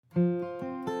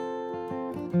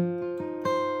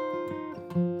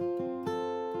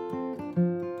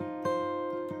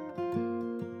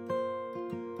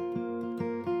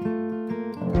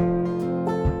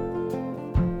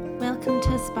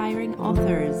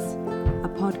Authors, a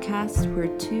podcast where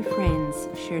two friends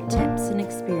share tips and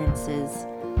experiences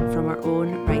from our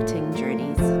own writing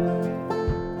journeys.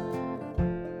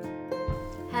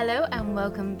 Hello and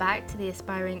welcome back to the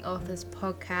Aspiring Authors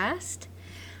podcast.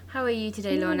 How are you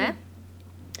today, Lorna?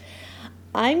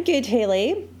 I'm good,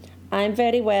 Hayley. I'm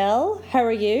very well. How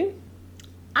are you?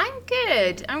 I'm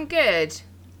good.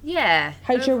 Yeah.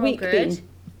 How's your week been?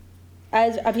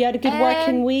 Have you had a good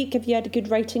working week? Have you had a good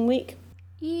writing week?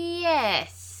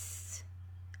 Yes.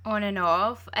 On and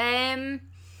off.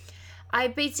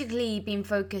 I've basically been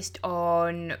focused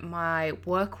on my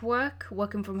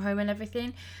working from home and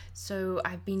everything. So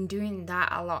I've been doing that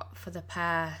a lot for the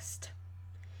past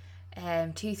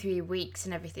 2-3 weeks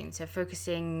and everything. So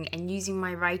focusing and using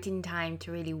my writing time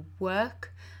to really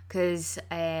work, because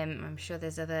I'm sure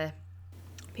there's other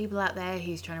people out there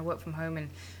who's trying to work from home and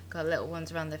got little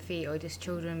ones around their feet, or just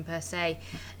children per se,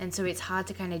 and so it's hard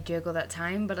to kind of juggle that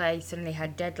time. But I suddenly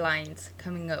had deadlines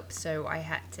coming up, so I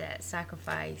had to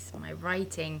sacrifice my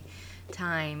writing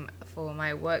time for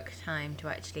my work time to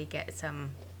actually get some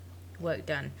work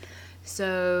done.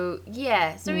 So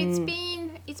yeah, so it's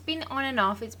been on and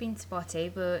off, it's been spotty,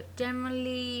 but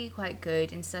generally quite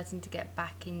good, and starting to get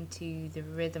back into the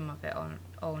rhythm of it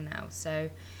all now. So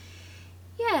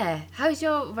yeah, how's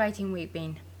your writing week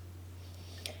been?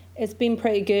 It's been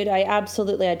pretty good. I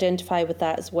absolutely identify with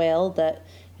that as well, that,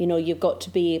 you know, you've got to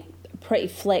be pretty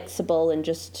flexible and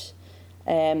just,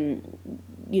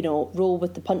 roll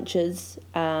with the punches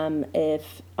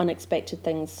if unexpected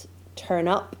things turn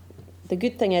up. The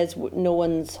good thing is no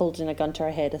one's holding a gun to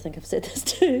our head. I think I've said this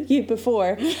to you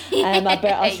before about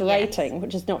us Yes. writing,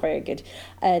 which is not a very good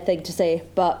thing to say,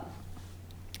 but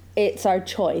it's our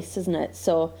choice, isn't it?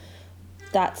 So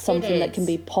that's something that can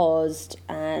be paused,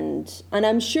 and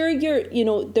I'm sure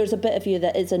there's a bit of you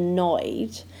that is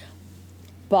annoyed,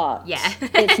 but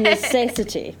it's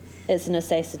necessity. It's a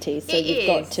necessity. So you've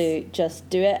got to just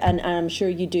do it, and I'm sure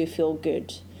you do feel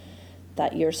good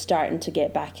that you're starting to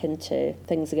get back into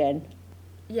things again.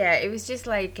 Yeah, it was just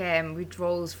like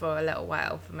withdrawals for a little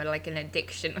while from an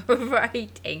addiction of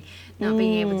writing, not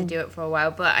being able to do it for a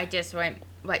while. But I just went,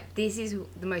 like, this is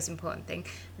the most important thing.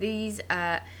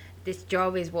 This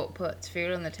job is what puts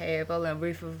food on the table and a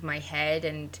roof over my head.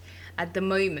 And at the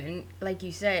moment, like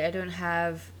you say, I don't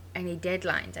have any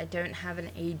deadlines. I don't have an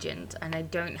agent, and I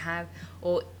don't have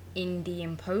or indie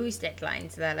imposed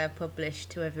deadlines that are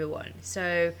published to everyone.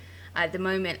 So at the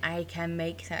moment, I can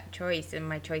make that choice, and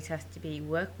my choice has to be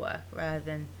work rather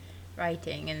than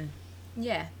writing. And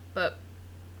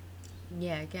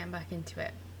getting back into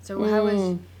it. So how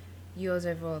was yours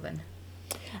overall then?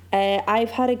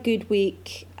 I've had a good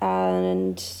week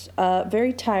and a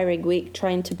very tiring week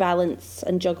trying to balance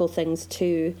and juggle things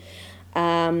too.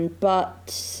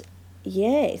 But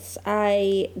yes,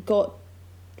 I got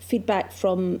feedback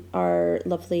from our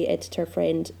lovely editor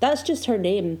friend. That's just her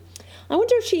name. I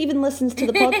wonder if she even listens to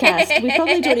the podcast. We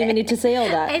probably don't even need to say all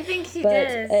that. I think she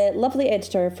does. But lovely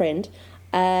editor friend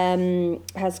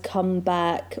has come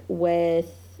back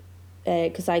with,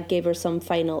 because I gave her some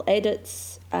final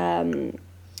edits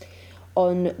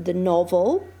on the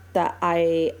novel that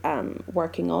I am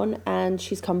working on, and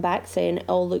she's come back saying it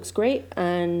all looks great.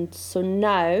 And so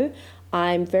now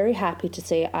I'm very happy to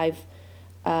say I've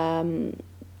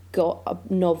got a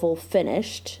novel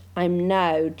finished. I'm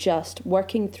now just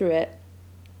working through it.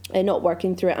 Not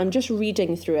working through it, I'm just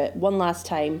reading through it one last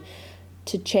time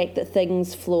to check that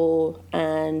things flow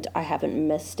and I haven't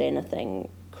missed anything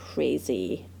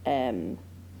crazy.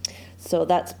 So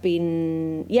that's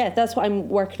been, that's what I'm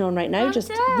working on right now. Well just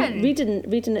done.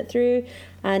 reading it through.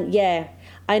 And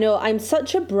I know I'm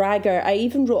such a bragger. I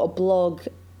even wrote a blog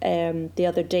the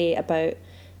other day about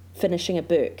finishing a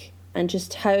book and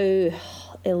just how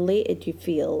elated you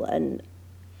feel, and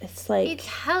it's like, it's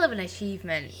hell of an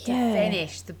achievement to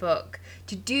finish the book,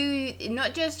 to do,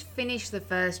 not just finish the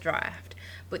first draft,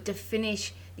 but to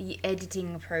finish the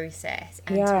editing process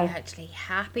and to be actually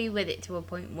happy with it to a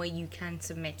point where you can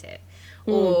submit it.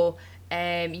 Or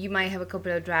you might have a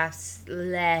couple of drafts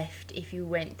left if you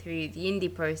went through the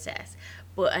indie process,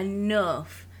 but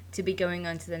enough to be going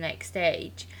on to the next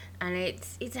stage. And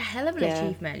it's a hell of an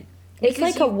achievement. It's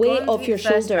like a weight off your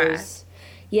shoulders.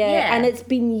 Yeah, and it's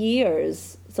been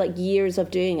years. It's like years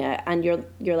of doing it, and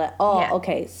you're like,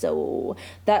 okay, so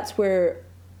that's where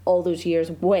all those years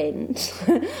went.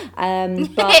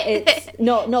 But it's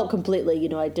not completely.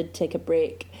 I did take a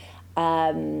break,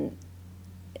 but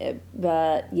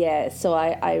So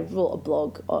I wrote a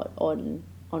blog on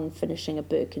finishing a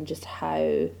book and just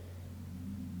how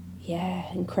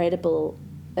incredible,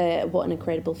 what an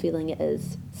incredible feeling it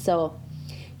is. So,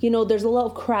 there's a lot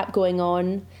of crap going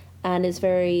on. and it's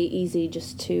very easy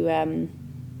just to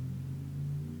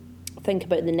think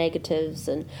about the negatives.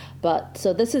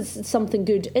 So this is something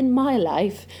good in my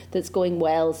life that's going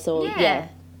well. So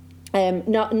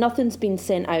nothing's been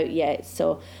sent out yet,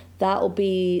 so that'll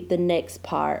be the next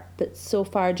part. But so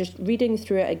far, just reading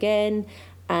through it again.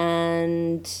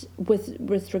 And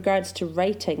with regards to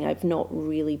writing, I've not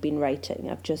really been writing.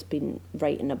 I've just been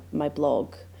writing my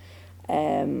blog.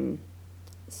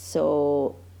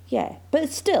 So yeah, but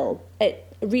it's still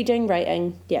reading,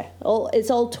 writing. Yeah, it's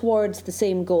all towards the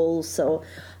same goal. So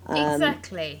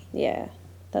exactly. Yeah,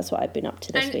 that's what I've been up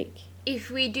to this week. If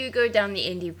we do go down the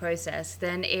indie process,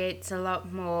 then it's a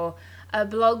lot more. A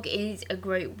blog is a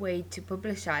great way to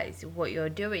publicize what you're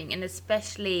doing, and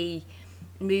especially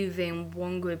moving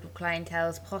one group of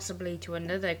clientele possibly to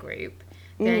another group,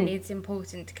 then it's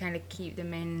important to kind of keep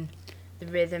them in the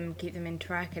rhythm, keep them in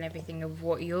track and everything of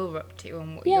what you're up to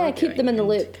and what you're doing. Keep them in the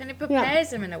loop. Kind of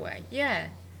prepares them in a way,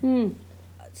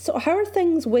 So how are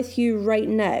things with you right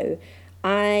now?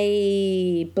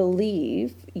 I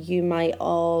believe you might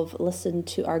have listened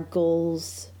to our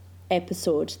goals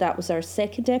episode. That was our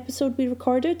second episode we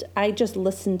recorded. I just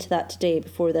listened to that today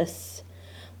before this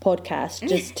podcast,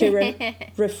 just to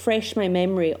refresh my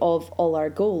memory of all our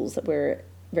goals that we're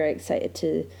very excited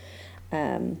to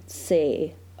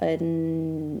say.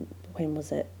 And when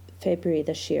was it? February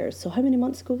this year. So how many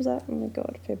months ago was that? Oh my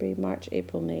God, February, March,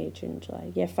 April, May, June,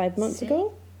 July. Yeah, 5 months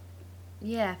ago?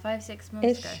 Yeah, 5-6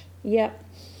 months ago. Yeah.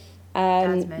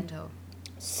 That's mental.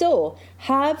 So,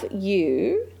 have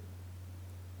you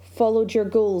followed your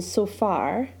goals so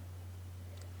far?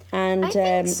 And I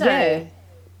think so. Yeah.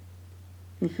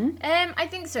 I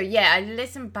think so. Yeah, I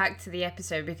listened back to the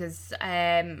episode because,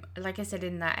 like I said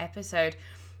in that episode,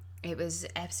 it was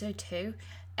episode 2.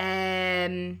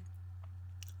 I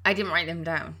didn't write them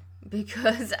down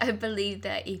because I believe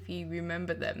that if you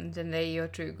remember them, then they're your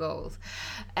true goals.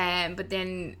 But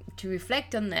then to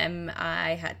reflect on them,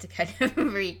 I had to kind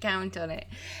of recount on it.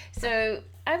 So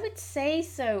I would say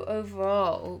so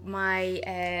overall.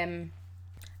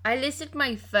 I listed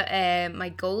my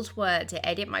goals were to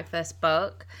edit my first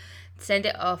book, send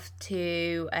it off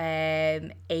to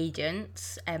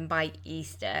agents by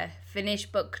Easter, finish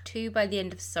book 2 by the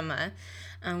end of summer,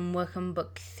 and work on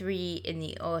book 3 in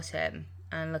the autumn,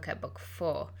 and look at book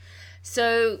 4.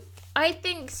 So I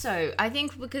think so. I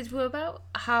think because we're about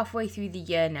halfway through the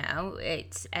year now,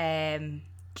 it's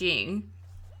June,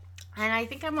 and I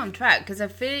think I'm on track because I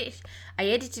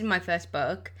edited my first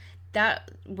book.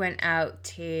 That went out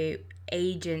to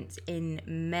agents in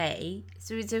May,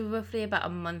 so it's roughly about a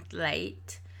month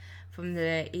late from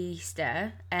the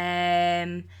Easter.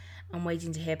 I'm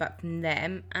waiting to hear back from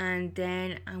them, and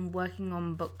then I'm working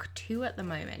on book 2 at the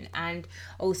moment, and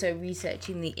also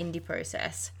researching the indie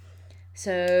process.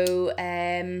 So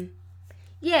and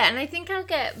I think I'll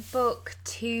get book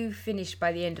 2 finished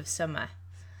by the end of summer.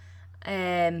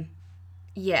 I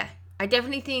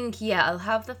definitely think I'll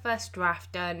have the first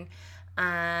draft done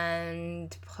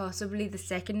and possibly the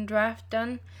second draft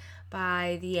done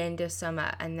by the end of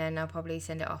summer, and then I'll probably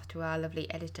send it off to our lovely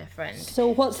editor friend. So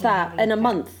what's that, in a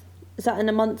month? Is that in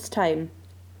a month's time?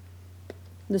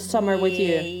 The summer with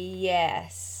you?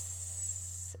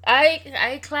 Yes.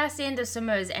 I class the end of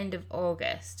summer as end of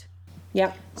August.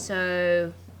 Yeah.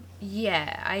 So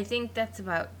I think that's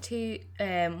about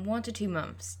 1 to 2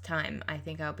 months time. I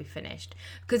think I'll be finished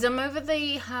because I'm over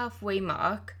the halfway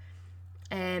mark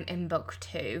in book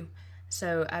 2.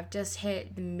 So I've just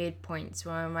hit the midpoints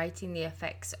where I'm writing the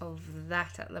effects of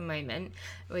that at the moment,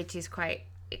 which is quite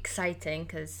exciting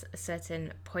because a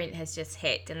certain point has just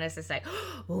hit and it's just like,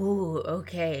 oh,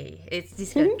 okay, it's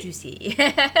just got juicy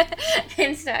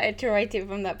and started to write it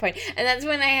from that point. And that's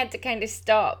when I had to kind of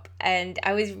stop, and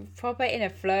I was proper in a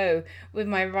flow with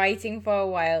my writing for a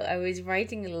while. I was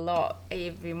writing a lot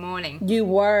every morning. You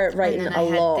were writing a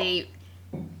lot.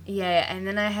 And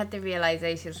then I had the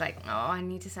realization, like, oh, I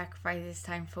need to sacrifice this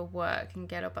time for work and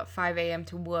get up at 5 a.m.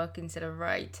 to work instead of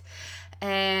write.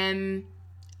 And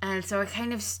so I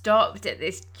kind of stopped at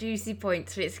this juicy point,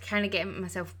 so it's kind of getting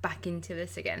myself back into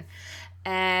this again.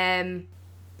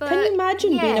 But can you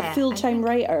imagine being a full-time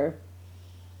writer?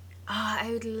 Oh,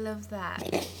 I would love that.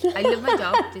 I love my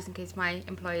job, just in case my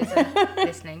employers are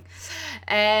listening.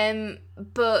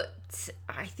 But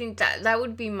I think that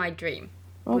would be my dream.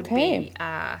 Would be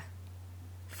a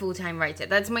full-time writer.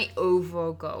 That's my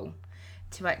overall goal,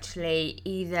 to actually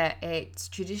either it's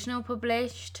traditional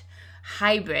published,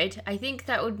 hybrid. I think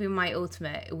that would be my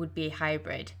ultimate. It would be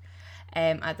hybrid.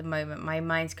 At the moment, my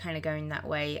mind's kind of going that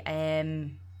way.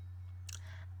 And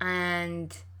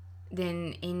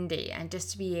then indie, and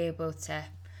just to be able to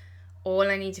all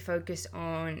I need to focus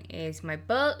on is my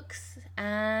books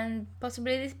and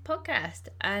possibly this podcast.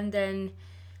 And then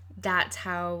that's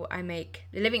how I make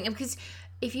the living. Because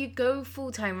if you go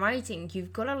full-time writing,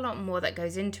 you've got a lot more that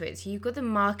goes into it. So you've got the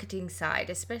marketing side,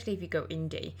 especially if you go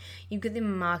indie. You've got the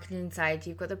marketing side,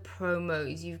 you've got the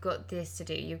promos, you've got this to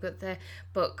do, you've got the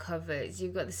book covers,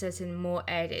 you've got the certain more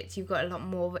edits, you've got a lot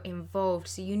more involved.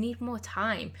 So you need more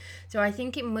time. So I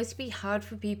think it must be hard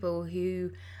for people who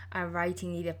are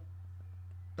writing either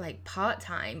like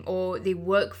part-time or they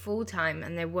work full-time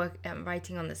and they work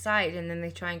writing on the side and then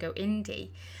they try and go indie.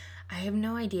 I have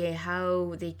no idea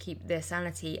how they keep their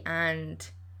sanity and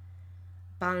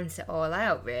balance it all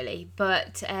out, really.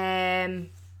 But, I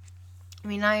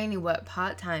mean, I only work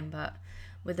part-time, but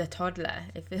with a toddler,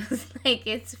 it feels like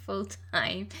it's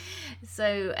full-time.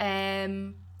 So,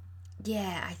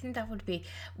 yeah, I think that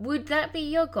would that be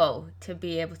your goal, to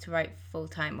be able to write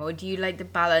full-time? Or do you like the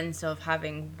balance of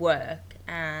having work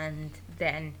and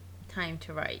then time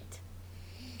to write?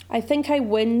 I think I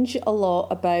whinge a lot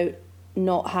about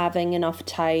not having enough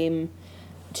time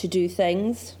to do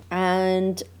things,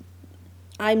 and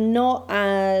I'm not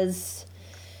as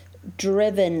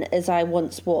driven as I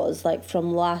once was, like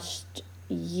from last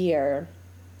year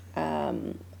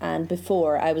and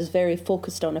before. I was very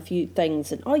focused on a few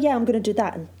things and I'm going to do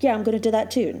that, and I'm going to do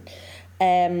that too.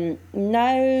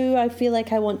 Now I feel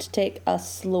like I want to take a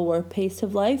slower pace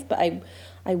of life, but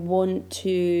I want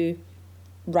to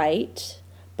write.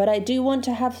 But I do want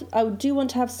to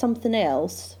have something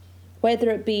else, whether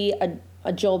it be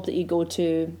a job that you go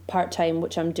to part-time,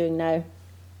 which I'm doing now,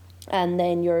 and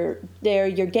then you're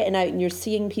getting out and you're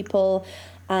seeing people,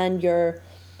 and you're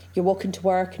walking to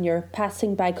work and you're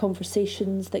passing by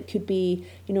conversations that could be,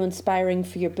 inspiring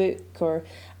for your book. Or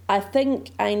I think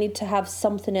I need to have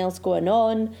something else going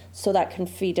on so that can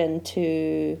feed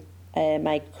into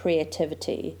my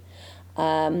creativity.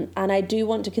 And I do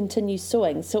want to continue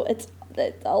sewing. So it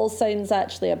all sounds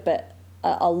actually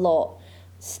a lot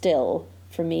still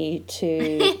for me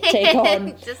to take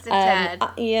on. Just a tad.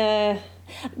 Yeah,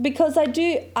 because I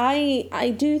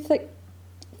do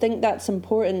think that's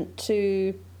important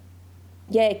to,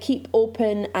 keep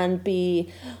open and be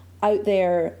out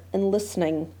there and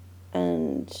listening,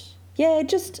 and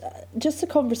just the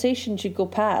conversation should go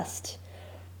past.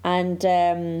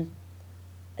 And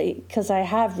because I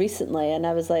have recently, and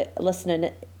I was like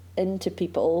listening into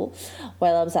people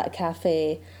while I was at a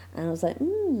cafe, and I was like,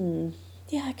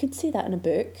 I could see that in a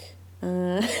book.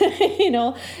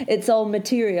 It's all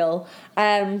material.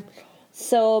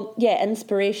 So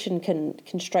inspiration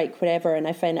can strike wherever, and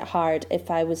I find it hard if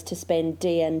I was to spend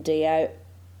day in, day out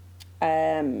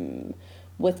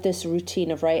with this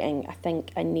routine of writing. I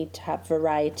think I need to have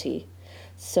variety.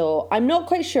 So I'm not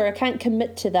quite sure. I can't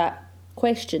commit to that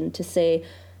question to say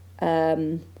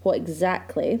what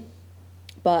exactly,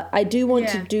 but I do want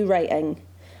to do writing,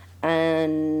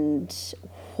 and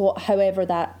however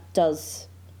that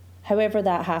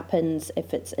happens,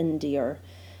 if it's indie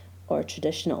or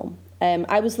traditional.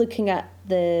 I was looking at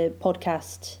the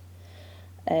podcast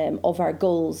of our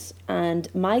goals,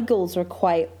 and my goals were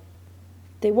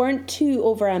they weren't too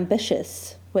over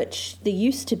ambitious, which they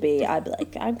used to be. I'd be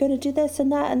like, I'm going to do this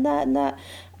and that and that and that.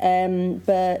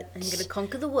 But I'm going to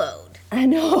conquer the world. I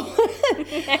know.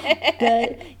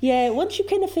 But once you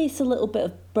kind of face a little bit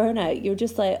of burnout, you're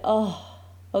just like, oh,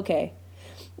 okay.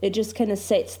 It just kind of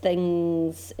sets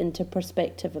things into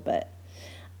perspective a bit.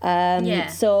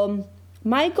 So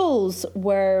my goals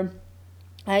were,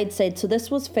 I'd said, so this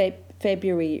was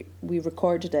February, we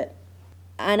recorded it.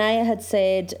 And I had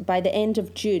said by the end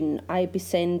of June, I'd be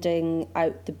sending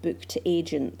out the book to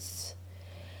agents.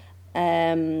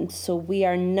 So we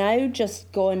are now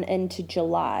just going into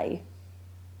July,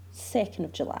 2nd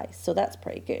of July. So that's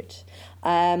pretty good.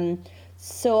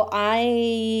 So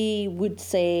I would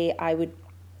say I would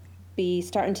be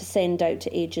starting to send out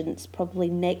to agents probably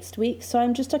next week. So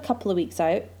I'm just a couple of weeks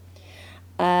out.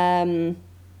 And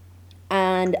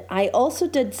I also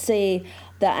did say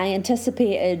that I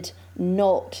anticipated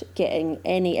not getting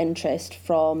any interest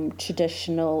from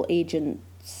traditional agent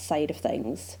side of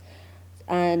things,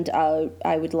 and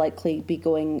I would likely be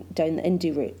going down the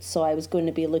indie route. So I was going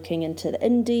to be looking into the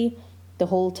indie the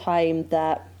whole time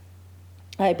that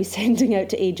I'd be sending out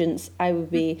to agents. I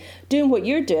would be doing what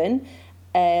you're doing,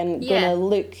 going to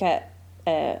look at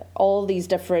all the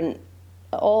different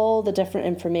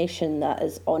information that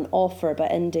is on offer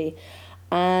about indie,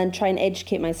 and try and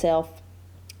educate myself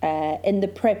in the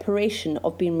preparation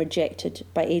of being rejected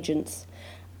by agents.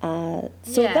 That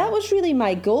was really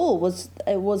my goal,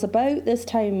 it was about this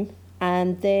time.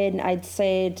 And then I'd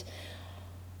said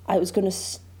I was going to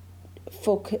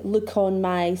look on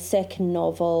my second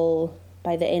novel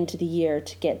by the end of the year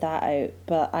to get that out.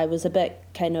 But I was a bit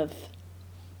kind of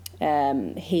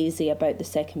hazy about the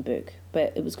second book.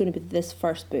 But it was going to be this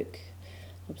first book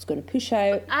I was going to push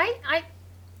out.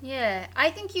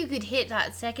 I think you could hit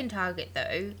that second target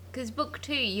though, because book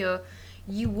 2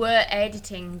 you were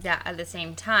editing that at the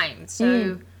same time,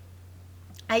 so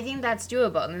I think that's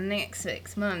doable in the next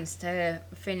 6 months to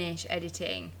finish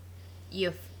editing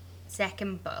your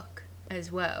second book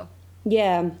as well.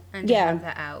 Yeah, and have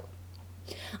that out.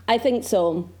 I think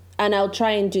so, and I'll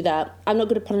try and do that. I'm not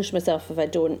going to punish myself if I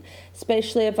don't,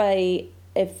 especially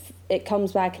if it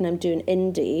comes back and I'm doing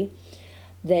indie.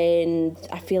 Then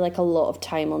I feel like a lot of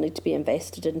time will need to be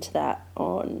invested into that,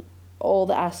 on all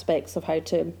the aspects of how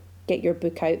to get your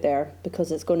book out there,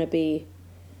 because it's going to be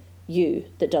you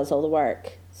that does all the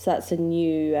work. So that's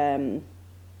a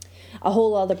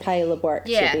whole other pile of work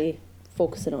to be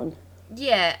focusing on.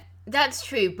 Yeah, that's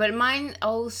true. But mine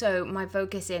also, my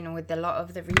focus in with a lot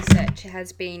of the research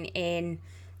has been in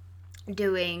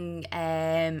doing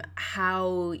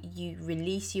how you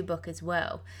release your book as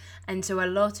well. And so a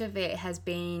lot of it has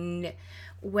been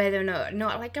whether or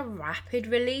not like a rapid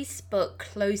release, but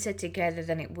closer together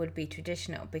than it would be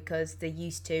traditional, because they're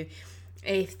used to,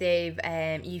 if they've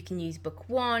you can use book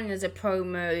 1 as a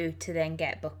promo to then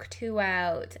get book 2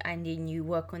 out, and then you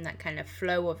work on that kind of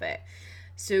flow of it.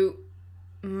 So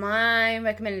my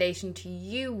recommendation to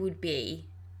you would be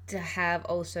to have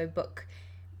also book,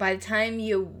 by the time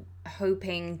you're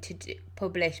hoping to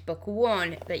publish book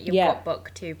 1, that you've got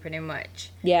book 2 pretty much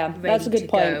ready, that's a good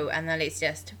point. go, and then it's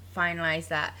just finalize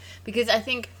that. Because I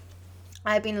think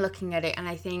I've been looking at it, and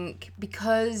I think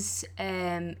because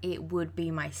it would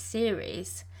be my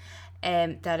series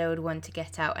that I would want to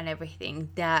get out and everything,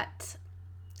 that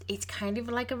it's kind of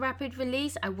like a rapid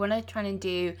release. I want to try and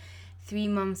do 3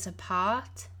 months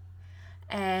apart,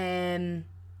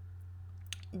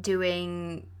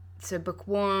 doing so book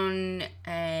 1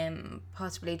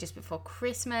 possibly just before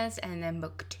Christmas, and then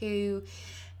book 2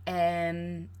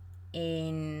 in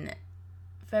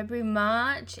February,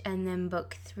 March, and then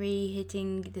book 3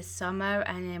 hitting the summer,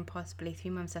 and then possibly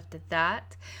 3 months after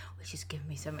that, which is giving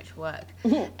me so much work.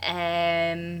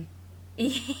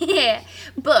 Yeah,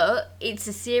 but it's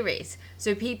a series,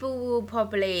 so people will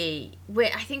probably,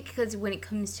 I think, because when it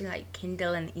comes to like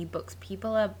Kindle and ebooks,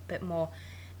 people are a bit more,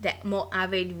 they're more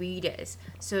avid readers.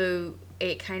 So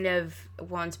it kind of,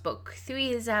 once book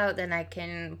 3 is out, then I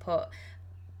can put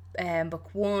book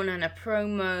 1 on a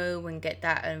promo and get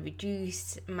that a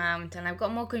reduced amount, and I've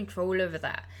got more control over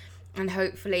that, and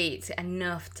hopefully it's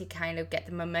enough to kind of get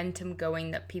the momentum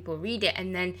going that people read it.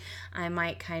 And then I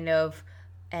might kind of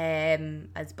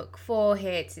as book 4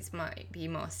 hits, it might be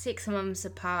more 6 months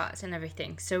apart and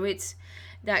everything. So it's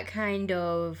that kind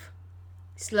of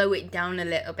slow it down a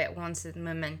little bit once the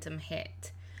momentum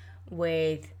hit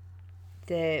with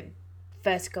the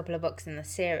first couple of books in the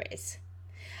series.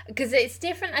 Because it's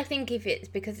different, I think, if it's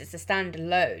because it's a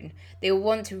standalone, they'll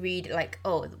want to read like,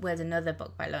 oh, where's another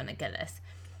book by Lorna Gillis?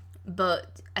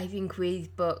 But I think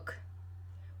with book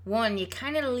 1, you're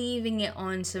kind of leaving it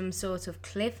on some sort of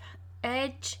cliff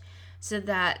edge, so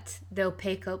that they'll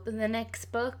pick up in the next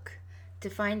book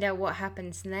to find out what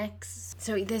happens next.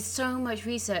 So there's so much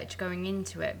research going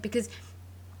into it, because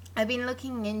I've been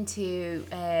looking into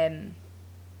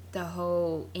the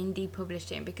whole indie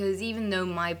publishing, because even though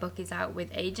my book is out with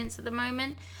agents at the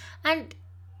moment, and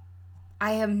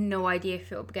I have no idea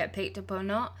if it'll get picked up or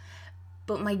not,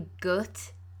 but my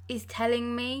gut is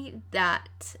telling me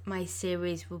that my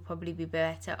series will probably be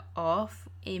better off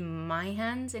in my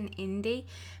hands in indie,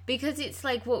 because it's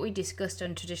like what we discussed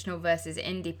on traditional versus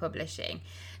indie publishing,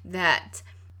 that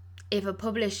if a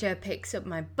publisher picks up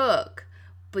my book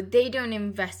but they don't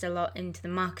invest a lot into the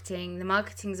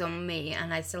marketing's on me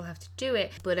and I still have to do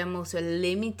it, but I'm also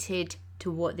limited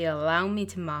to what they allow me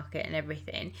to market and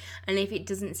everything, and if it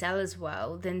doesn't sell as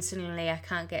well, then suddenly I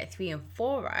can't get 3 and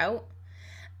 4 out,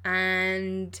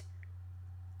 and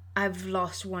I've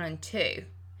lost 1 and 2.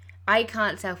 I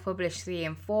can't self-publish 3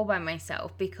 and 4 by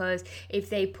myself, because if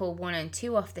they pull 1 and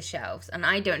 2 off the shelves and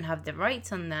I don't have the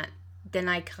rights on that, then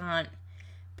I can't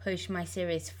push my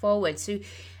series forward. So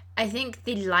I think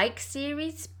they like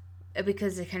series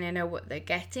because they kind of know what they're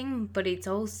getting, but it's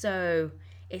also,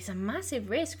 it's a massive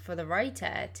risk for the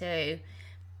writer to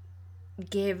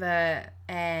give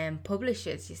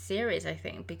publishers your series, I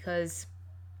think, because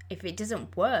if it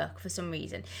doesn't work for some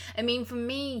reason, I mean, for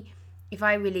me, if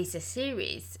I release a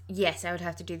series, yes, I would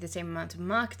have to do the same amount of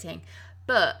marketing,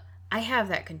 but I have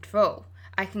that control.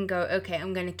 I can go, okay,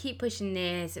 I'm going to keep pushing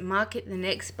this, market the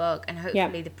next book, and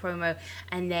hopefully the promo,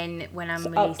 and then when I'm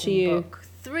releasing book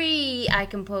 3, I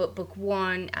can put book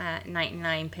 1 at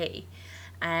 99p.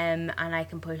 And I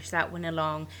can push that one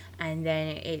along, and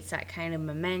then it's that kind of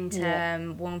momentum. Yeah.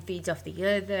 One feeds off the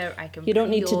other. You don't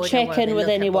need to check in with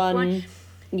anyone.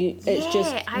 It's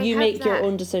just you make your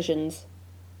own decisions.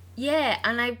 Yeah,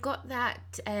 and I've got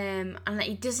that, and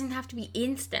it doesn't have to be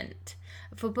instant.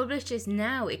 For publishers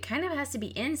now, it kind of has to be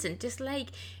instant. Just like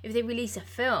if they release a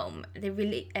film,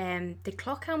 they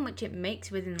clock how much it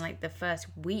makes within like the first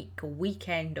week or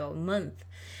weekend or month.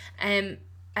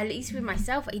 At least with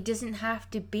myself, it doesn't have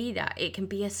to be that. It can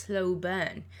be a slow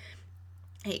burn.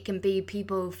 It can be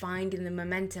people finding the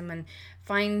momentum and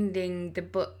finding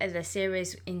the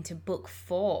series into book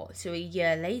 4, so a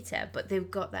year later. But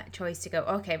they've got that choice to go,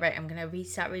 okay, right, I'm going to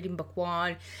start reading book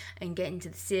 1 and get into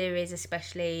the series,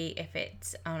 especially if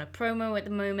it's on a promo at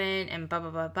the moment and blah, blah,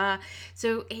 blah, blah.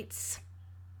 So it's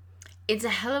a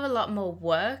hell of a lot more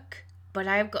work, but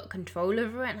I've got control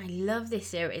over it, and I love this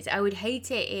series. I would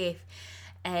hate it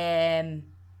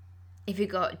if it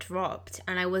got dropped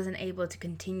and I wasn't able to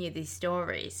continue these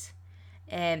stories.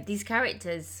 These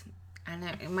characters, I know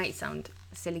it might sound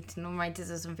silly to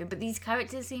non-writers or something, but these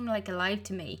characters seem like alive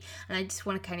to me, and I just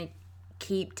want to kind of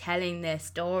keep telling their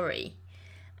story.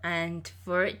 And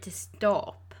for it to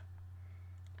stop,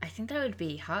 I think that would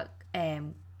be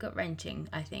gut-wrenching,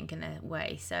 I think, in a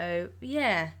way. So,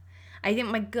 yeah, I think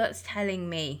my gut's telling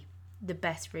me the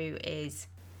best route is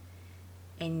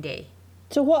indie.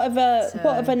 So what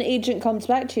if an agent comes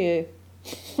back to you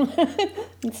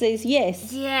and says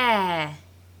yes? Yeah.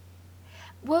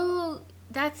 Well,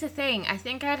 that's the thing. I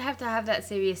think I'd have to have that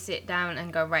serious sit down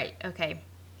and go, right, okay.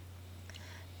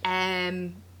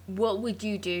 What would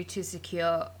you do to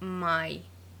secure my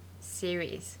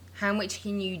series? How much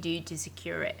can you do to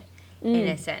secure it, in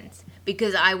a sense?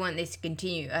 Because I want this to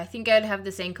continue. I think I'd have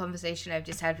the same conversation I've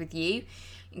just had with you,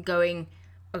 going,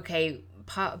 okay,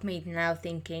 part of me now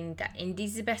thinking that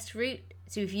indie's the best route.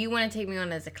 So if you want to take me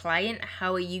on as a client,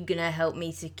 how are you going to help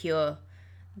me secure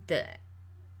that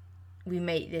we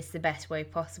make this the best way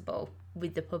possible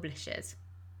with the publishers?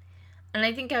 And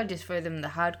I think I'll just throw them the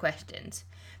hard questions.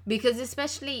 Because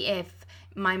especially if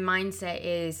my mindset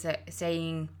is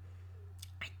saying,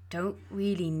 I don't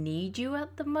really need you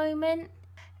at the moment.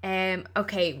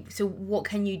 Okay, so what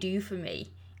can you do for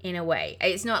me? In a way,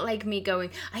 it's not like me going,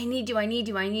 I need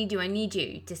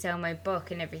you to sell my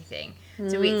book and everything.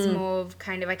 So it's more of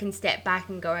kind of, I can step back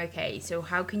and go, okay, so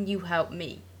how can you help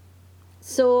me?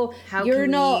 So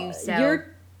you're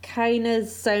kind of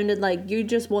sounding like you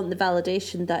just want the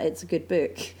validation that it's a good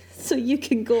book, so you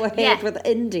can go ahead with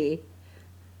indie.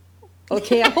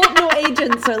 Okay, I hope no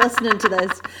agents are listening to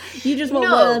this. You just want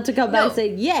one of them to come back and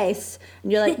say yes,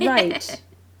 and you're like, right,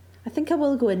 I think I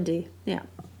will go indie. Yeah.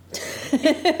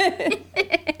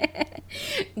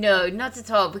 No, not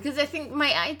at all, because I think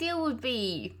my ideal would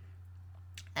be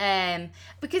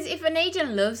because if an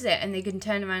agent loves it and they can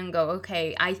turn around and go,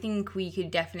 okay, I think we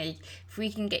could definitely, if we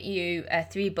can get you a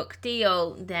 3-book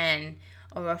deal then,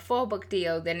 or a 4-book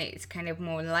deal, then it's kind of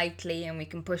more likely and we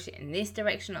can push it in this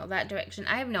direction or that direction.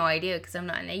 I have no idea, because I'm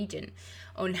not an agent,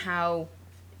 on how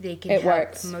they can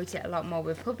promote it a lot more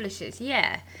with publishers.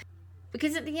 Yeah,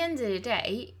 because at the end of the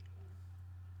day,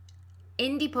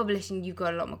 indie publishing, you've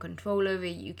got a lot more control over.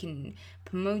 You can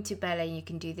promote it better, you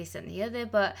can do this and the other.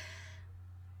 But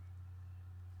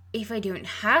if I don't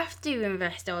have to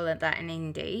invest all of that in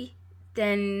indie,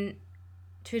 then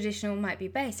traditional might be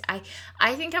best.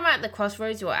 I think I'm at the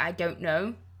crossroads where I don't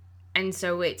know. And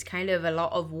so it's kind of a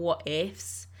lot of what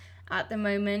ifs at the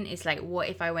moment. It's like, what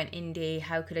if I went indie?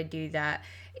 How could I do that?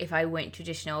 If I went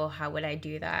traditional, how would I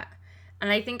do that? And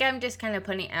I think I'm just kind of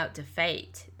putting it out to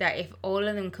fate, that if all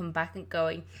of them come back and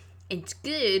going, it's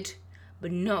good,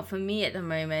 but not for me at the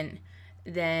moment,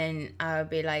 then I'll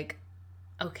be like,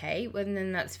 okay, well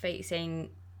then that's fate saying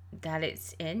that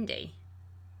it's indie.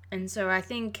 And so I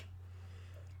think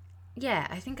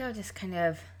I'll just kind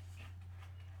of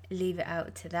leave it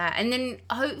out to that. And then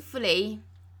hopefully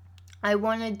I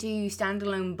want to do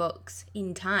standalone books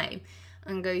in time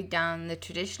and go down the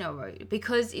traditional road,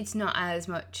 because it's not as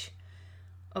much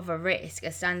of a risk. A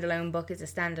standalone book is a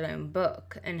standalone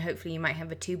book, and hopefully you might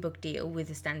have a 2-book deal with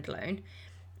a standalone,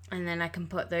 and then I can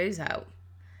put those out,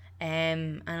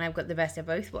 and I've got the best of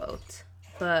both worlds.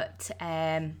 But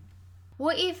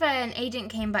what if an agent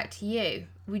came back to you?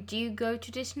 Would you go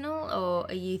traditional, or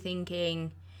are you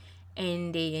thinking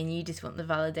indie and you just want the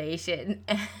validation?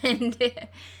 And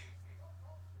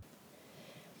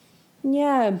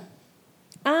yeah,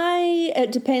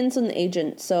 it depends on the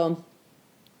agent, so,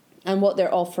 and what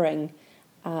they're offering.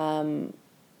 I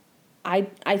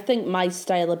think my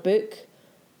style of book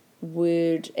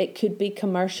it could be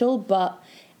commercial, but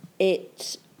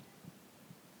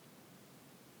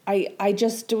I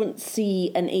just don't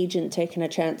see an agent taking a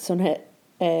chance on it.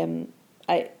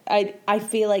 I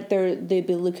feel like they'd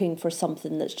be looking for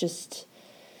something that's just,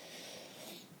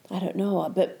 I don't know, a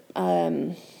bit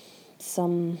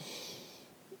some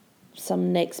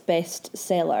next best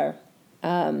seller.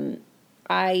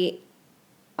 I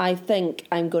think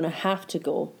I'm going to have to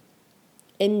go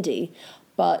indie,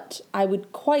 but I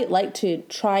would quite like to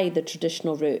try the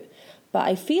traditional route. But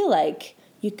I feel like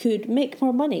you could make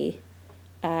more money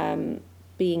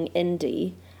being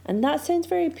indie, and that sounds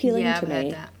very appealing to me.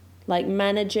 Heard that. Like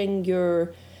managing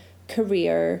your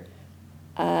career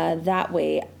that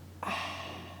way,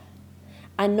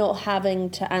 and not having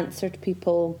to answer to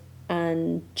people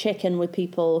and check in with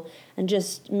people and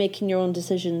just making your own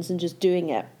decisions and just doing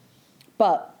it.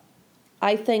 But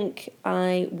I think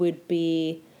I would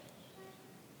be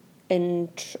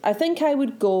I think I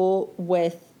would go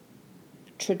with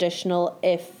traditional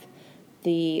if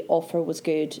the offer was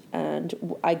good and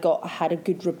I had a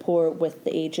good rapport with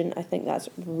the agent. I think that's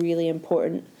really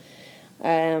important.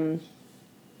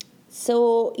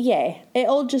 So yeah, it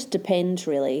all just depends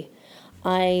really.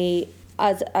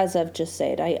 As I've just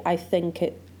said, I think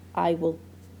I will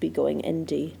be going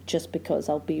indie just because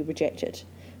I'll be rejected.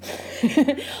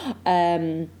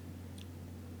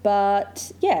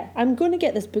 But yeah, I'm going to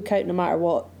get this book out no matter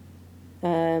what.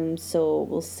 So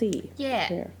we'll see.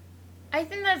 Yeah. I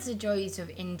think that's the joys of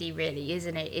indie really,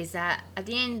 isn't it? Is that at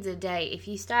the end of the day, if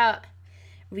you start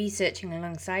researching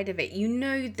alongside of it, you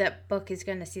know that book is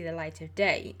going to see the light of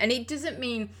day. And it doesn't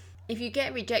mean, if you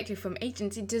get rejected from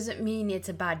agents, it doesn't mean it's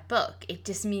a bad book. It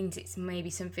just means it's maybe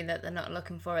something that they're not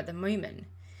looking for at the moment.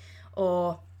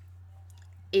 Or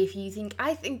if you think,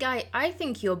 I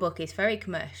think your book is very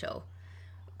commercial,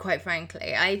 quite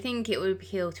frankly. I think it would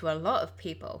appeal to a lot of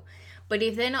people. But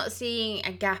if they're not seeing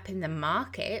a gap in the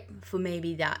market for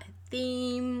maybe that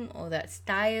theme or that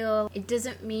style, it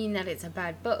doesn't mean that it's a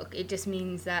bad book. It just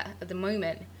means that at the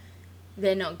moment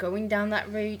they're not going down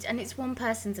that route, and it's one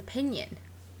person's opinion.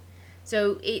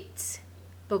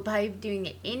 But by doing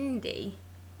it indie,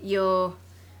 you're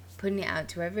putting it out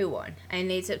to everyone, and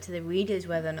it's up to the readers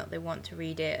whether or not they want to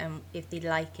read it and if they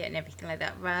like it and everything like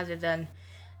that, rather than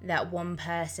that one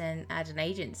person at an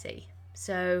agency.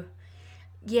 So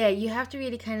yeah, you have to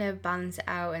really kind of balance it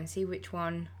out and see which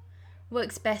one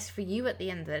works best for you at the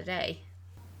end of the day.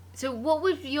 So what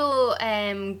would your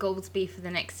goals be for the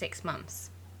next 6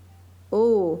 months?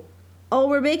 Oh,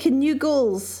 we're making new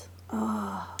goals.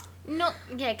 Kind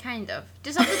of.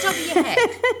 Just off the top of your head.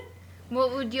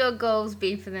 What would your goals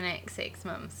be for the next 6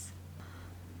 months?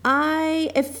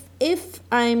 If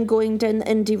I'm going down the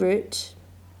indie route,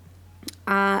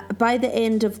 by the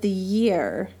end of the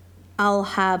year, I'll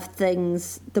have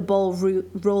the ball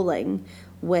rolling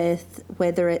with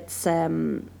whether it's,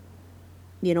 I've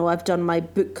done my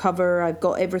book cover, I've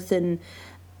got everything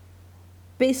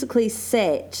basically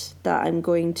set that I'm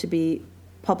going to be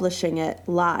publishing it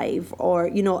live, or,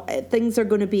 things are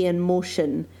going to be in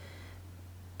motion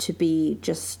to be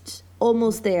just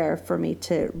almost there for me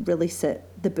to release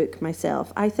the book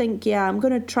myself. I think, I'm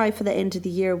going to try for the end of the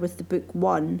year with the book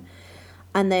 1,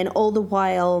 and then all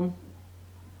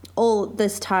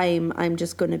this time I'm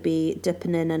just going to be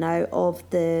dipping in and out of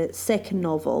the second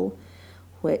novel,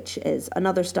 which is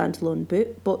another standalone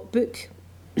book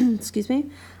excuse me,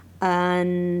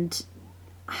 and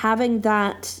having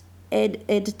that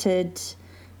edited,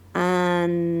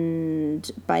 and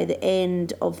by the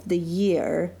end of the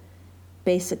year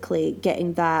basically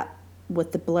getting that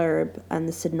with the blurb and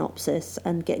the synopsis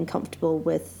and getting comfortable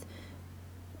with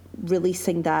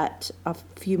releasing that a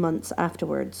few months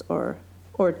afterwards or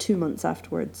 2 months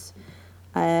afterwards.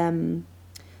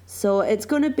 So it's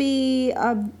going to be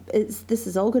this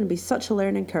is all going to be such a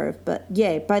learning curve, but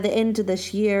yeah, by the end of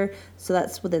this year, so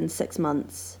that's within 6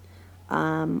 months.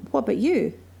 What about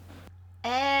you?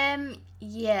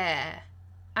 Yeah,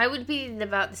 I would be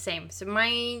about the same. So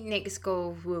my next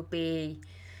goal will be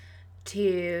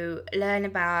to learn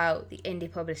about the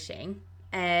indie publishing,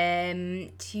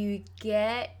 to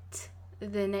get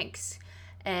the next,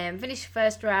 finish the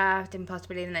first draft and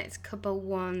possibly the next couple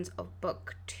ones of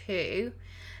book 2.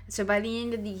 So by the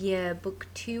end of the year, book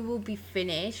 2 will be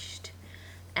finished,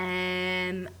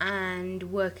 and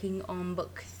working on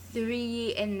book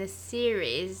 3 in the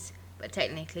series, but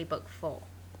technically book 4.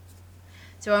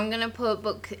 So I'm going to put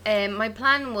my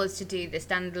plan was to do the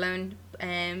standalone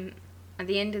at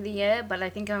the end of the year, but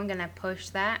I think I'm going to push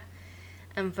that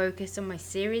and focus on my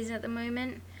series at the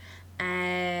moment.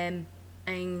 And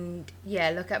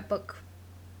look at book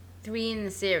 3 in the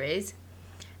series.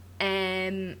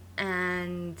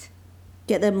 and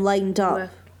get them lined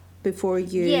up before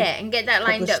you and get that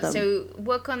lined up. them. So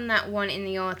work on that one in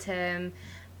the autumn,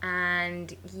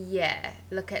 and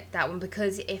look at that one,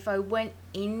 because if I went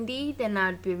indie, then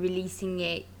I'd be releasing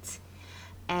it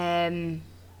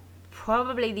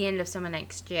probably the end of summer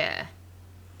next year.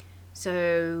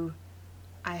 So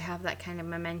I have that kind of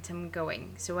momentum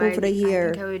going. So over a year.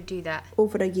 I think I would do that.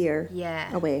 Over a year.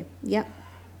 Yeah. Away. Yep.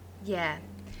 Yeah.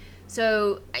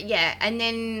 So, and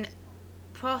then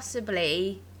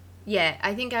possibly,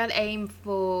 I think I'd aim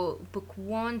for book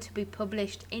 1 to be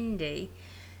published indie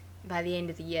by the end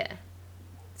of the year.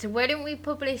 So why don't we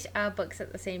publish our books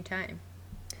at the same time?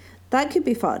 That could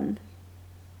be fun.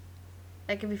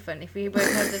 That could be fun if we both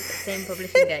have the same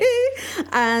publishing date.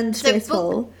 And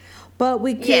stressful. But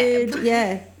we could,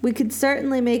 we could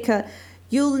certainly make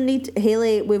you'll need,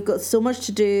 Hayley, we've got so much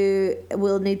to do.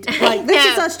 We'll need, this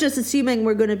is us just assuming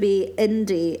we're going to be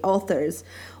indie authors.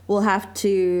 We'll have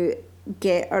to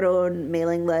get our own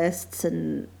mailing lists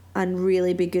and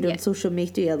really be good on social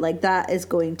media. Like, that is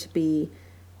going to be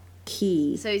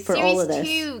key for all of this. So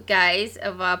series 2, guys,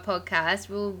 of our podcast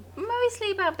will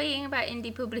mostly being about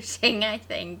indie publishing, I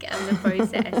think, and the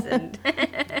process. And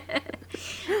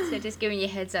so just giving you a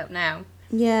heads up now.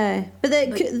 Yeah, but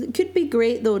it could be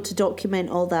great, though, to document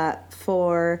all that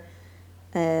for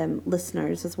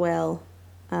listeners as well.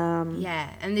 And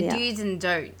the do's and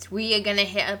don'ts. We are going to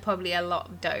hit probably a lot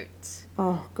of don'ts.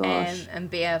 Oh, gosh. And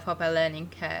be a proper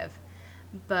learning curve.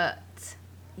 But,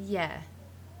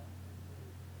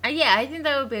 I think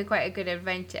that would be quite a good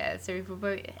adventure. So if we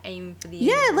both aim for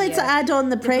the let's add on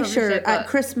the pressure at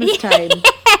Christmas time.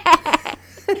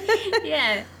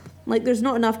 Yeah. Like, there's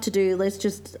not enough to do. Let's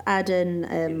just add in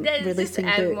releasing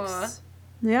books.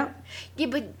 More. Yeah. Yeah,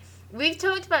 but we've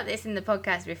talked about this in the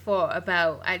podcast before,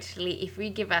 about actually if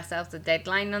we give ourselves a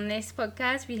deadline on this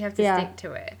podcast, we have to stick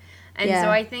to it. And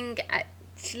so I think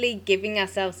actually giving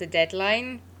ourselves a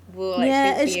deadline will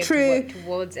actually be able to work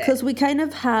towards it. Because we kind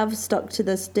of have stuck to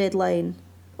this deadline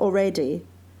already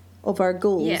of our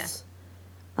goals.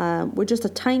 Yeah. We're just a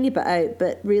tiny bit out,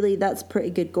 but really that's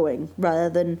pretty good going, rather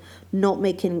than not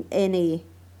making any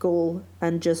goal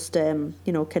and just, kind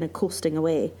of coasting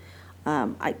away.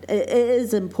 It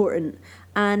is important.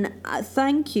 And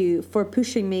thank you for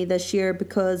pushing me this year,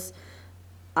 because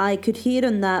I could hear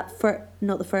on that,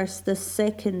 the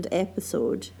second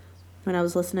episode, when I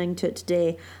was listening to it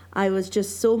today, I was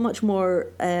just so much more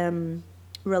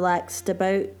relaxed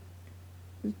about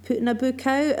putting a book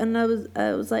out, and I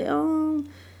was like, oh,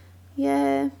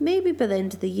 yeah, maybe by the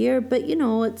end of the year, but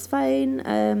it's fine.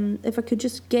 If I could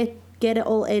just get it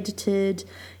all edited,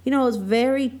 I was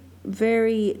very,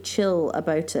 very chill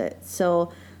about it.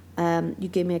 So you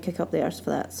gave me a kick up the arse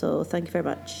for that, so thank you very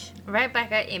much. Right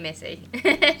back at you, Missy.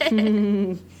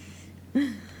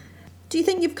 Do you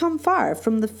think you've come far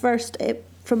from the first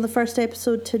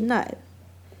episode to now?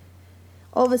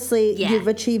 Obviously, you've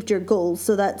achieved your goals,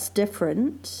 so that's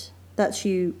different. That's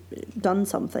you done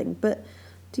something. But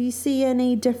do you see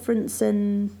any difference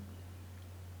in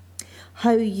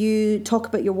how you talk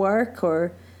about your work,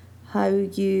 or how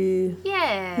you...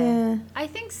 Yeah. I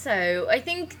think so. I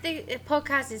think the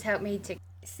podcast has helped me to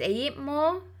say it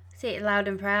more, say it loud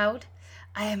and proud.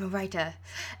 I am a writer.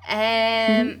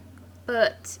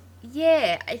 But...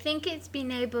 I think it's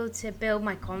been able to build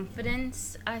my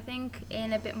confidence, I think,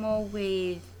 in a bit more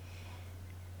with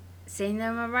saying that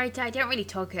I'm a writer. I don't really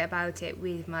talk about it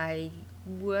with my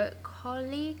work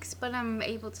colleagues, but I'm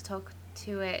able to talk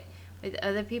to it with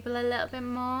other people a little bit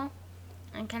more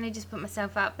and kind of just put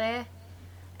myself out there.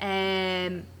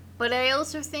 But I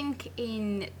also think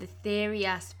in the theory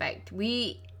aspect,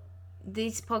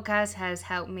 this podcast has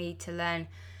helped me to learn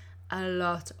a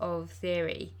lot of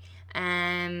theory.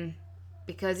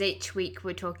 Because each week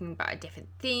we're talking about a different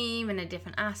theme and a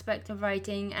different aspect of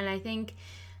writing, and I think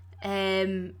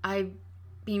I've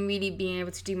been being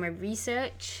able to do my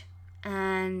research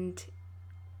and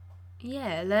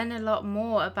learn a lot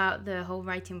more about the whole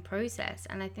writing process,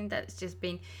 and I think that's just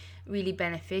been really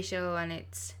beneficial, and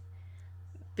it's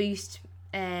boost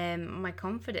my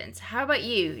confidence. How about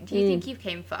you? Do you think you've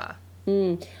came far?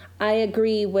 I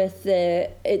agree with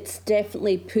it's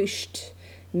definitely pushed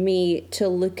me to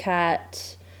look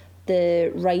at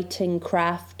the writing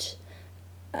craft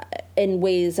in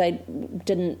ways I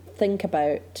didn't think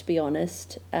about, to be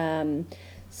honest.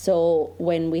 So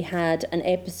when we had an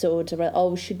episode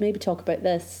about, we should maybe talk about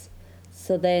this,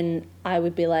 so then I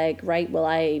would be like, right, well,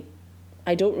 I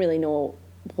don't really know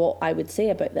what I would say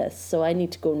about this, so I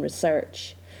need to go and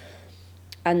research.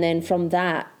 And then from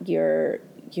that, you're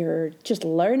just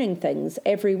learning things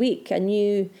every week, and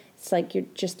it's like you're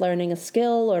just learning a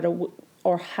skill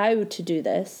or how to do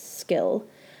this skill.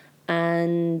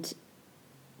 And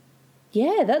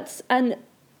yeah, and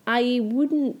I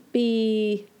wouldn't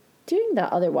be doing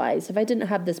that otherwise. If I didn't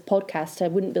have this podcast, I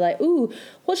wouldn't be like, ooh,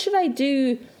 what should I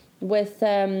do with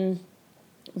writing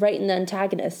the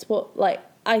antagonist?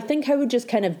 I think I would just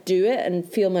kind of do it and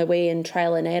feel my way in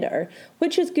trial and error,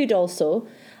 which is good also.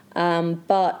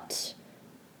 But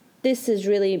this has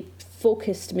really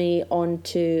focused me on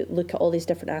to look at all these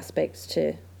different aspects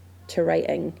to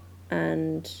writing.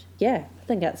 And yeah, I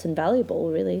think that's invaluable,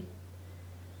 really.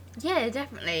 Yeah,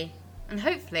 definitely. And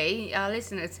hopefully our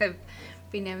listeners have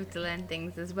been able to learn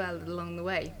things as well along the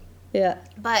way. Yeah.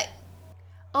 But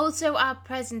also our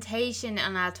presentation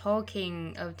and our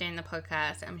talking of doing the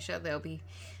podcast, I'm sure there'll be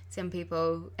some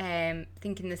people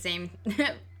thinking the same.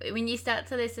 When you start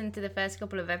to listen to the first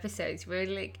couple of episodes, we're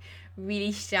like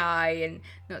really shy and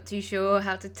not too sure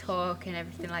how to talk and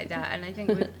everything like that. And I think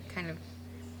we've kind of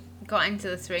got into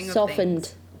the swing of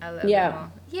things a little bit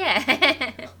more.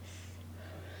 Yeah.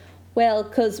 Well,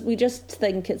 because we just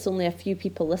think it's only a few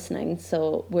people listening,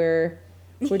 so we're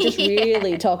just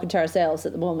really talking to ourselves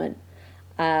at the moment.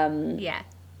 Yeah.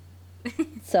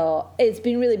 So it's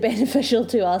been really beneficial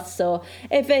to us. So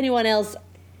if anyone else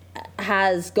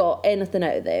has got anything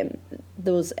out of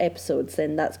those episodes,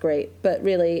 then that's great. But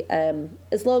really,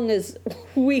 as long as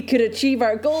we could achieve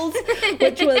our goals,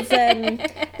 which was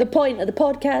the point of the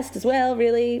podcast as well,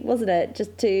 really, wasn't it?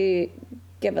 Just to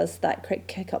give us that quick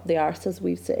kick up the arse, as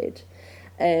we've said,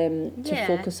 to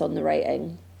focus on the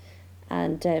writing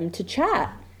and to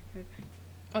chat.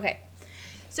 Okay.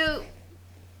 So,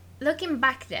 looking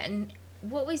back then,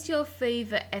 what was your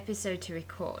favourite episode to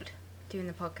record doing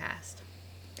the podcast?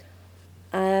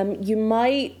 You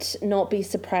might not be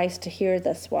surprised to hear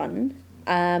this one,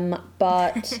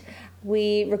 but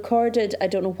we recorded, I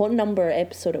don't know what number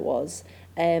episode it was,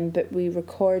 but we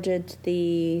recorded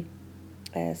the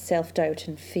self-doubt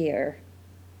and fear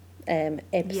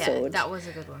episode. Yeah, that was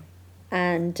a good one.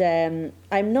 And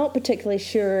I'm not particularly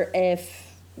sure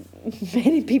if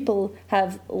many people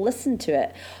have listened to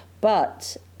it,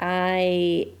 but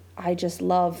I just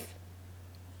love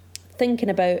thinking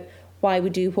about why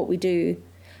we do what we do,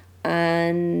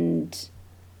 and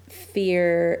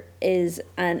fear is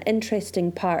an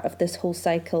interesting part of this whole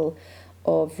cycle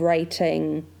of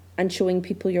writing and showing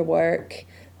people your work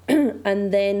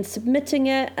and then submitting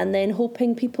it and then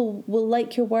hoping people will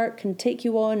like your work and take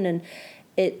you on, and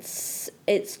it's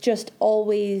just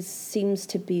always seems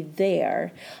to be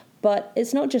there. But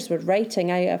it's not just with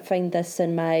writing. I find this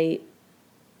in my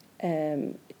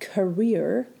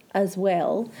career as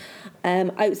well,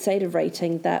 outside of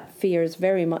writing, that fear is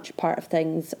very much part of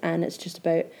things, and it's just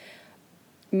about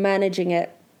managing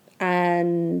it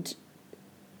and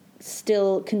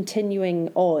still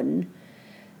continuing on,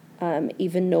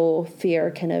 even though fear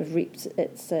kind of reaps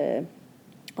its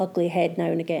ugly head now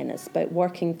and again. It's about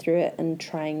working through it and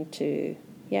trying to,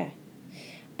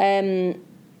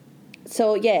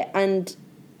 so yeah, and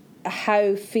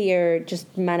how fear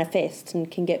just manifests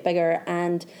and can get bigger,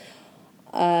 and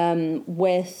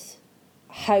with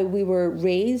how we were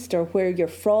raised or where you're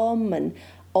from, and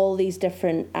all these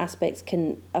different aspects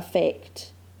can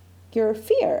affect your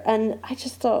fear. And I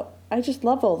just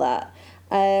love all that.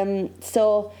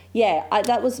 So yeah,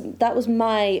 that was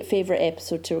my favourite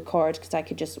episode to record, because I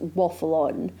could just waffle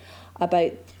on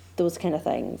about those kind of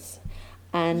things.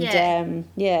 And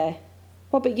yeah.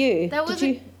 What about you?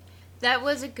 That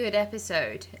was a good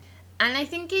episode. And I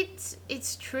think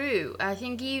it's true. I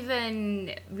think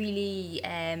even really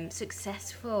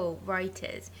successful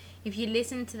writers, if you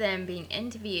listen to them being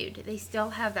interviewed, they still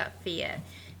have that fear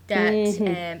that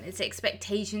it's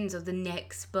expectations of the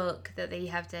next book that they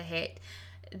have to hit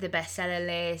the bestseller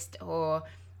list, or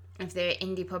if they're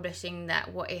indie publishing,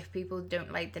 that what if people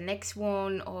don't like the next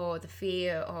one, or the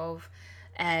fear of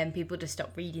people just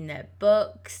stop reading their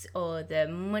books, or the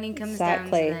money comes down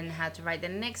to then how to write the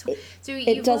next one. So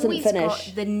you've always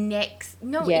got the next.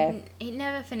 It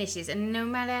never finishes. And no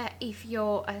matter if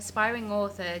you're an aspiring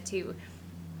author to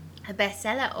a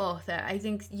bestseller author, I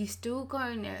think you're still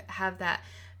going to have that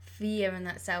fear and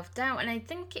that self-doubt. And I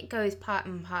think it goes part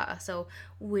and parcel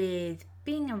with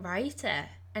being a writer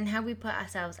and how we put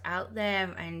ourselves out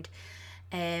there,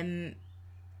 and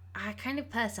our kind of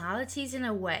personalities in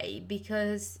a way,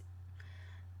 because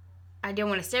I don't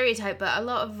want to stereotype, but a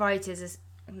lot of writers,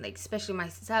 like especially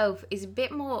myself, is a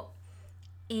bit more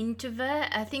introvert.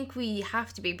 I think we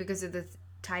have to be because of the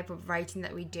type of writing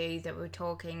that we do, that we're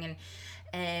talking,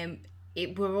 and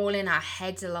we're all in our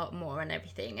heads a lot more and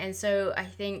everything. And so I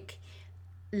think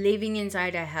living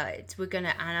inside our heads. We're going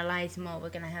to analyze more. We're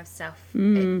going to have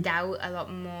self-doubt a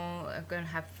lot more. We're going to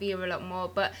have fear a lot more.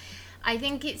 But I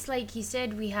think it's like you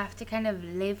said, we have to kind of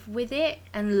live with it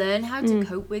and learn how to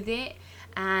cope with it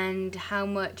and how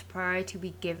much priority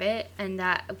we give it, and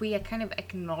that we kind of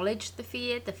acknowledge the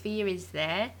fear. The fear is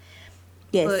there.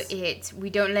 Yes. But we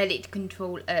don't let it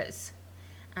control us.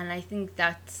 And I think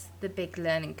that's the big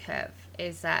learning curve,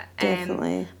 is that...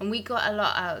 Definitely. And we got a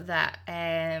lot out of that.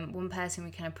 One person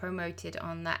we kind of promoted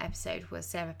on that episode was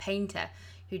Sarah Painter,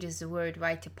 who does the Word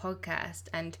Writer podcast.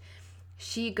 And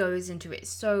she goes into it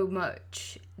so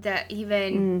much that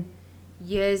even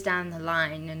years down the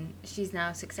line, and she's now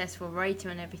a successful writer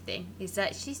and everything, is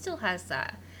that she still has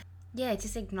that. Yeah,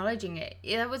 just acknowledging it.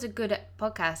 Yeah, that was a good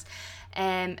podcast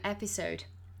episode.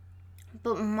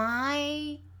 But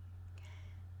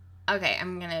okay,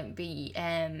 I'm gonna be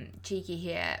cheeky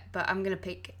here, but I'm gonna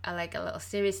pick a little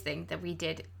serious thing that we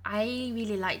did. I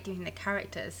really like doing the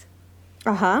characters.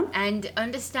 And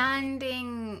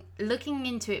looking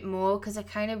into it more, because I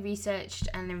kind of researched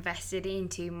and invested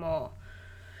into more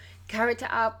character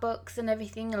art books and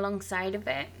everything alongside of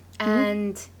it,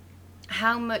 and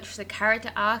how much the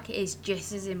character arc is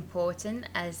just as important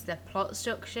as the plot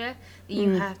structure. That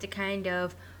you have to kind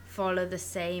of follow the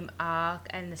same arc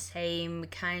and the same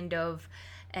kind of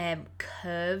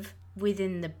curve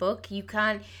within the book. You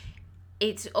can't...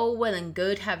 It's all well and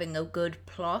good having a good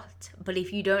plot, but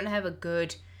if you don't have a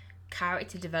good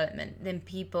character development, then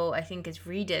people, I think as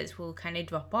readers, will kind of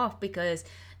drop off because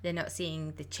they're not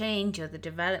seeing the change or the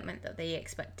development that they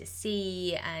expect to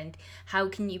see. And how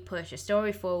can you push a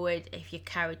story forward if your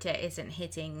character isn't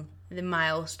hitting the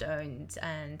milestones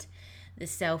and the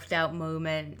self-doubt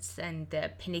moments and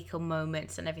the pinnacle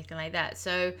moments and everything like that?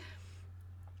 So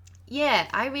yeah,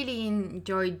 I really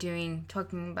enjoyed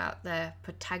talking about the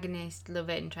protagonist, love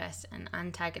interest, and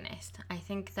antagonist. I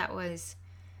think that was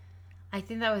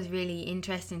really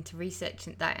interesting to research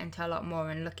that into a lot more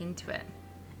and look into it.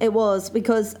 It was,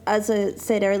 because as I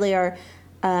said earlier,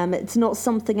 it's not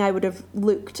something I would have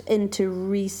looked into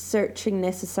researching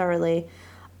necessarily.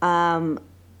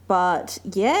 But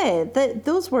yeah,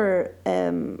 those were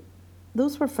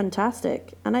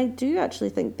fantastic, and I do actually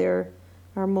think they're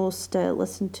our most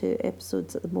listened to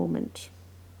episodes at the moment.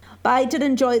 But I did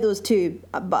enjoy those too,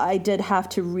 but I did have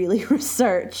to really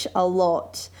research a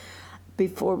lot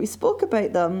before we spoke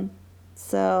about them.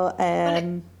 So,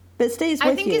 but it stays with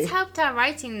you. I think it's helped our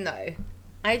writing though.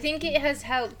 I think it has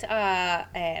helped our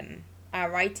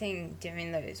writing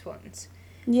during those ones.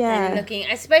 Yeah. And looking,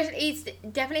 especially, it's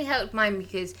definitely helped mine,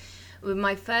 because with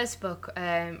my first book,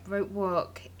 Rope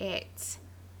Walk,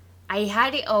 I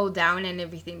had it all down and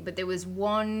everything, but there was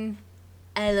one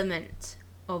element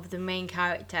of the main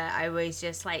character I was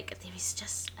just like, there is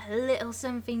just a little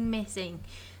something missing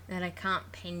that I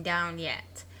can't pin down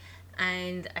yet.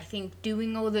 And I think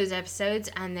doing all those episodes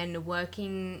and then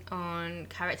working on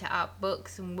character art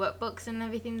books and workbooks and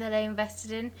everything that I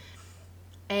invested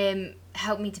in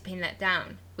helped me to pin that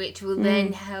down, which will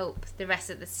then help the rest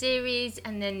of the series.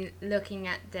 And then looking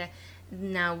at the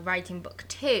now writing book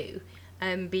 2,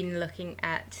 been looking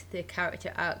at the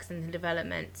character arcs and the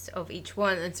developments of each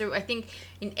one. And so I think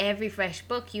in every fresh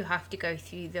book you have to go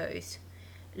through those,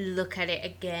 look at it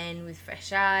again with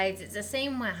fresh eyes. It's the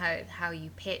same way how you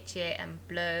pitch it, and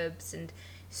blurbs and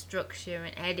structure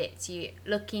and edits. You're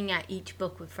looking at each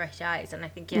book with fresh eyes, and I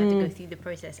think you have to go through the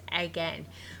process again.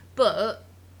 But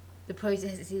the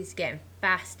process is getting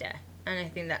faster, and I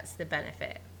think that's the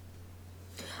benefit.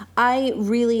 I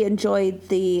really enjoyed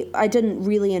I didn't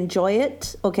really enjoy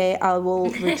it, okay, I will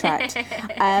retract.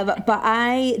 But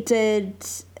I did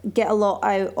get a lot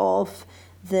out of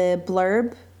the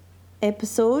blurb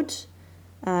episode.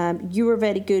 You were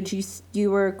very good.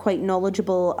 You were quite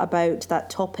knowledgeable about that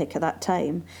topic at that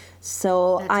time.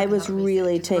 So I was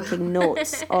really taking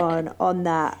notes on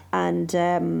that.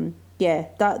 And yeah,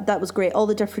 that was great. All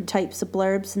the different types of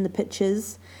blurbs and the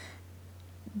pitches.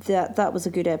 That was a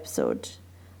good episode.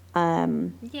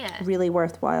 Yeah. Really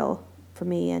worthwhile for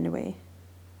me anyway.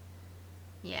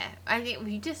 Yeah, I think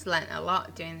we just learnt a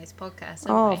lot doing this podcast.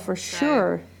 For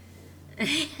sure.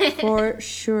 For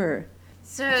sure.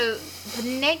 So for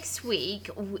next week,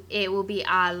 it will be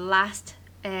our last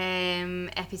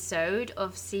episode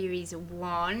of series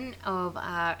 1 of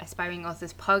our Aspiring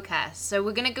Authors podcast. So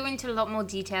we're going to go into a lot more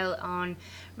detail on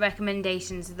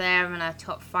recommendations there and our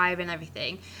top 5 and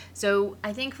everything. So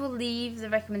I think we'll leave the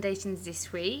recommendations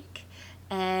this week.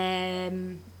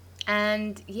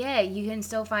 And yeah, you can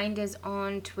still find us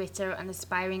on Twitter on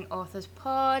Aspiring Authors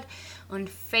Pod, on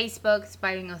Facebook,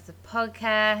 Aspiring Author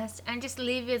Podcast, and just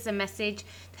leave us a message.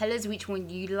 Tell us which one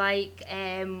you like,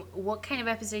 what kind of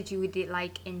episodes you would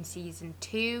like in season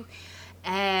 2.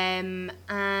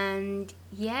 And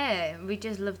yeah, we'd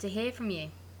just love to hear from you.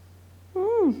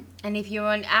 And if you're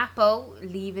on Apple,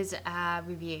 leave us a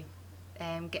review.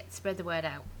 Spread the word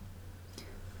out.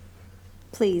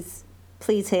 Please,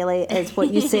 Hayley, is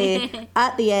what you say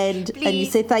at the end. Please. And you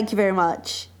say thank you very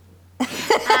much.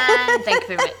 And thank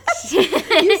you very much.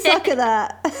 You suck at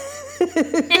that.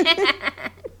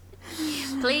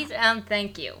 Please and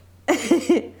thank you.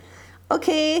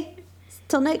 Okay,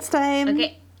 till next time.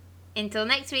 Okay, until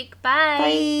next week.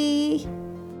 Bye. Bye.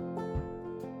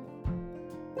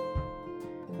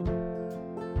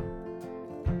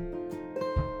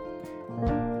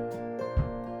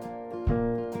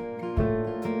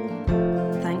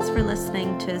 Thanks for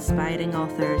listening to Aspiring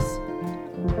Authors.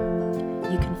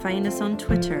 You can find us on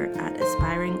Twitter at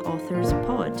Aspiring Authors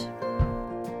Pod.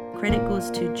 Credit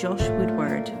goes to Josh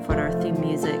Woodward for our theme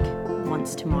music,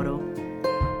 Once Tomorrow.